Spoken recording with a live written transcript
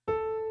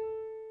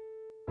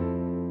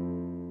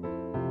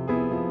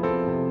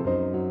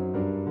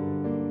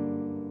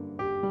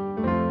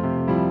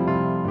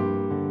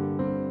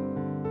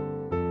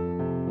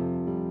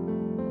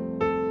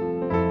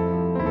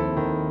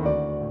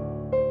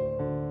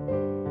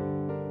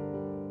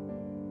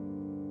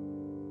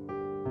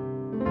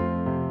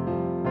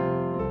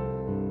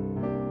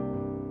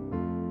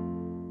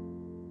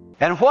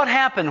And what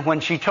happened when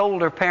she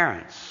told her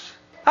parents?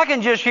 I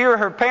can just hear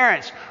her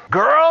parents,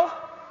 "Girl,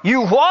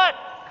 you what?"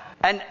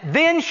 And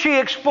then she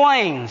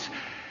explains,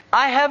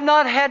 "I have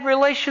not had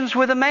relations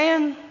with a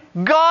man.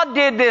 God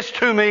did this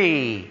to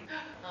me."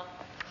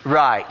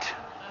 Right.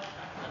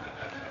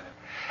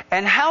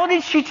 And how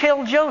did she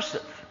tell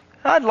Joseph?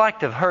 I'd like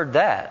to have heard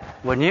that,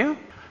 wouldn't you?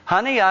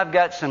 "Honey, I've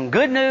got some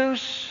good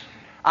news.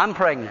 I'm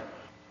pregnant.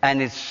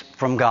 And it's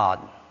from God."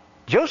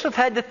 Joseph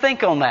had to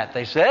think on that,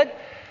 they said.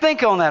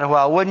 Think on that a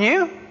while, wouldn't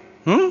you?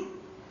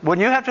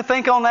 Wouldn't you have to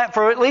think on that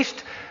for at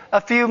least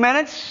a few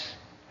minutes?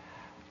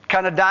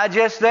 Kind of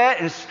digest that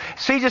and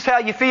see just how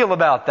you feel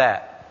about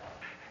that.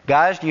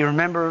 Guys, do you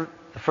remember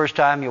the first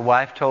time your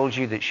wife told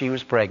you that she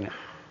was pregnant?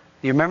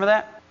 Do you remember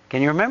that?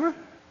 Can you remember?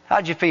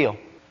 How'd you feel?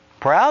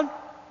 Proud?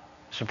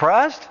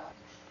 Surprised?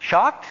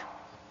 Shocked?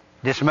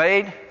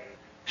 Dismayed?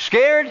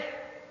 Scared?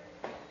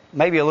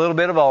 Maybe a little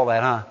bit of all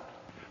that, huh?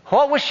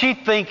 What was she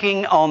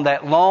thinking on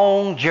that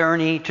long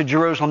journey to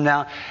Jerusalem?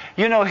 Now,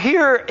 you know,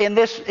 here in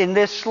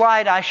this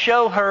slide, I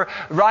show her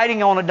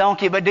riding on a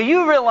donkey. But do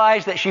you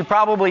realize that she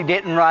probably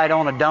didn't ride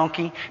on a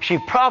donkey? She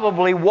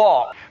probably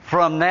walked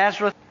from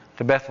Nazareth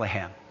to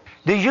Bethlehem.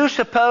 Do you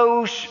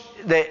suppose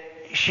that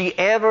she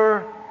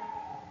ever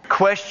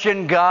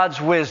questioned God's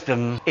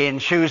wisdom in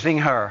choosing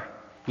her?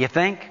 You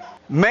think?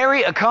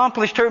 Mary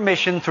accomplished her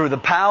mission through the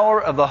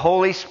power of the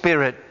Holy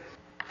Spirit.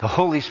 The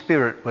Holy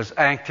Spirit was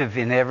active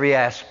in every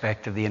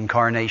aspect of the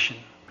incarnation,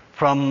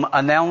 from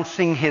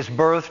announcing His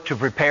birth to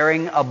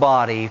preparing a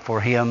body for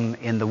Him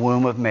in the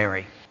womb of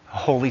Mary. The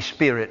Holy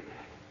Spirit,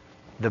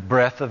 the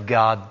breath of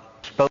God,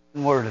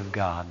 spoken word of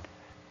God,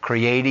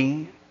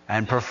 creating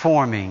and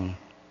performing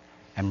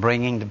and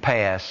bringing to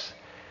pass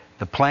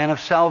the plan of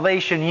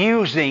salvation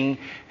using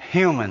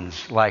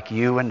humans like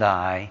you and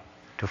I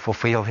to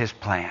fulfill His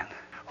plan.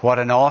 What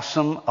an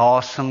awesome,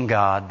 awesome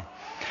God.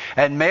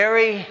 And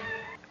Mary,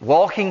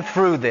 walking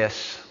through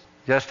this,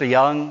 just a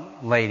young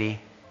lady,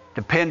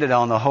 depended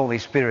on the Holy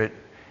Spirit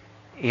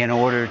in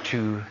order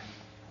to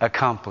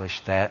accomplish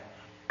that,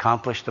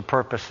 accomplish the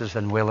purposes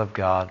and will of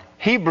God.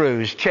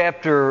 Hebrews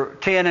chapter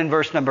 10 and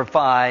verse number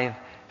 5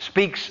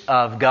 speaks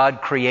of God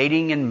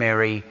creating in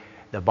Mary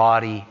the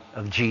body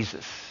of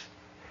Jesus.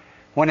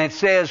 When it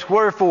says,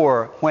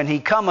 "Wherefore, when He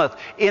cometh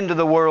into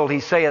the world, He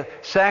saith,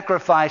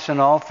 Sacrifice and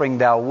offering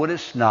thou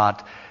wouldest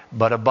not,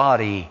 but a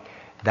body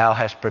thou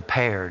hast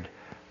prepared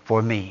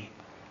for me."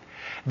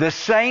 The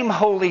same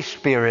Holy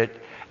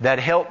Spirit that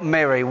helped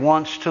Mary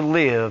wants to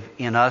live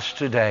in us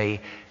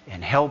today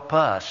and help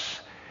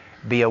us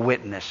be a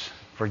witness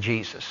for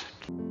Jesus.